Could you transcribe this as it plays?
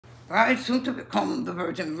bride soon to become the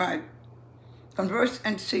virgin bride. Converse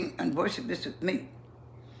and sing and worship this with me.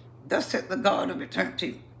 Thus said the God of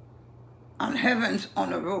eternity, on heaven's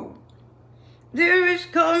on a roll. There is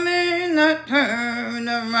coming a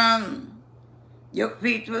turnaround. Your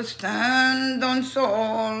feet will stand on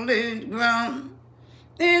solid ground.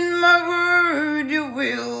 In my word you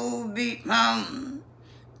will be found.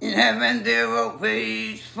 In heaven there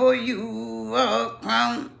awaits for you a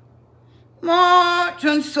crown. March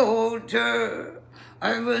on, soldier,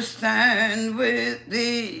 I will stand with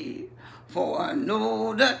thee, for I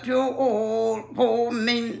know that you're all for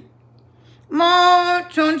me.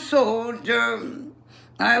 March on, soldier,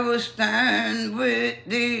 I will stand with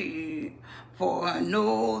thee, for I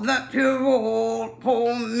know that you're all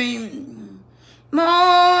for me.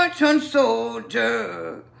 March on,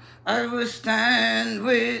 soldier, I will stand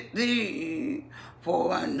with thee,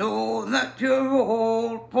 for I know that you're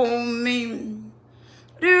all for me.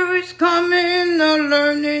 There is coming a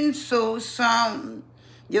learning so sound,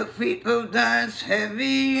 your feet will dance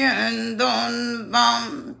heavy and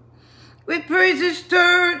unbound. With praises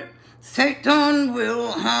stirred, Satan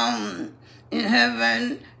will hound. In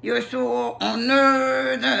heaven you're so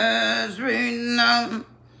honored as renowned.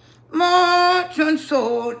 March on,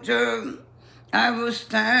 soldier, I will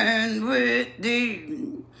stand with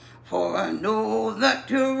thee, for I know that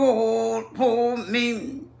you're all for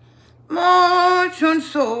me. March on,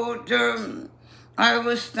 soldier, I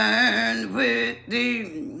will stand with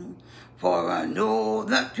thee, for I know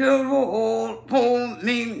that you're all for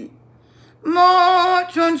me.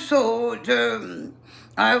 March on, soldier,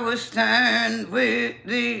 I will stand with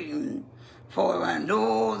thee, for I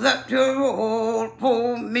know that you're all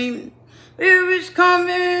for me. There is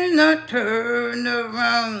coming a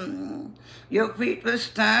turnaround. Your feet will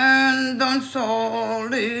stand on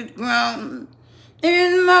solid ground.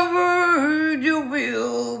 In my word you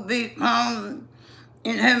will be found.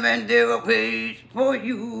 In heaven there awaits for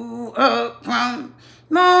you a crown.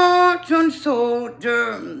 March on,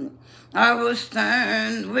 soldier, I will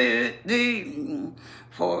stand with thee,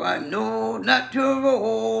 for I know that you're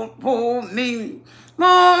all for me.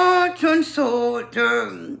 March on,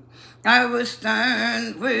 soldier, I will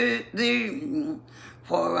stand with thee,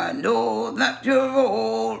 for I know that you're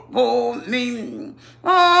all for me.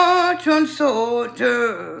 March on,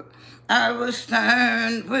 soldier, I will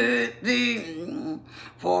stand with thee,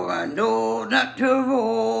 for I know that you're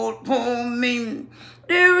all for me.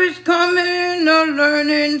 There is coming a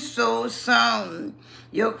learning so sound,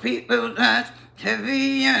 your people dance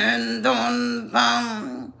heavy and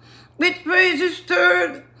unbound. With praises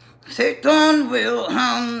stirred, Satan will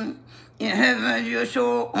hound. In heaven you're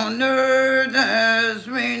so honored as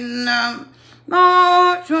renowned.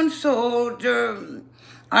 March on, soldier,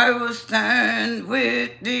 I will stand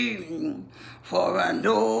with thee, for I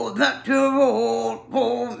know that you're all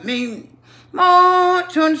for me.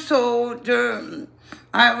 March on, soldier,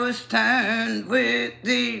 I will stand with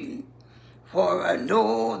thee, for I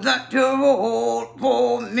know that you're all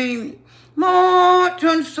for me. March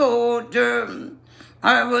on, soldier,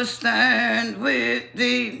 I will stand with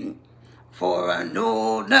thee, for I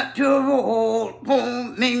know that you're all for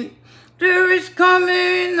me. There is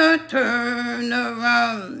coming a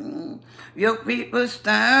turnaround. Your people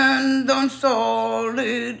stand on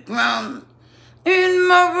solid ground. In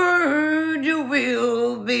my word you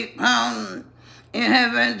will be found. In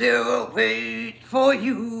heaven there awaits for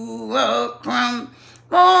you a crown.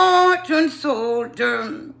 March on,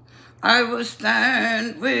 soldier, I will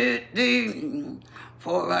stand with thee,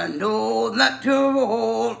 for I know that you're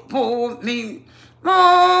all for me.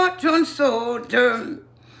 March on, soldier,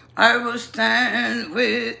 I will stand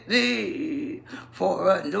with thee,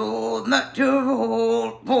 for I know that you're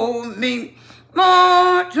all for me.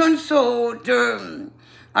 March on, soldier,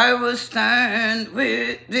 I will stand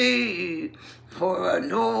with thee, for I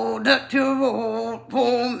know that you're all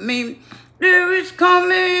for me. There is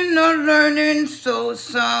coming a learning so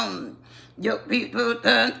sound, your people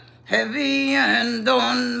dance heavy and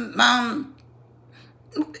unbound.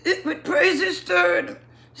 With praises stirred,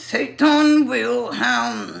 Satan will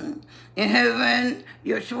hound. In heaven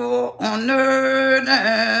you're so honored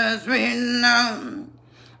as renowned.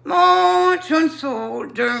 March on,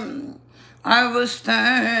 soldier, I will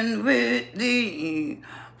stand with thee,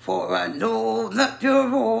 for I know that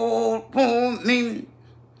you're all for me.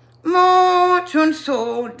 March on,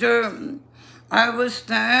 soldier, I will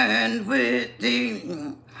stand with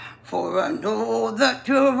thee, for I know that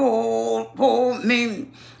you're all for me.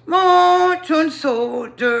 March on,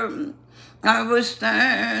 soldier, I will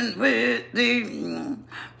stand with thee,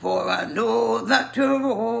 for I know that you're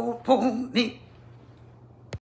all for me.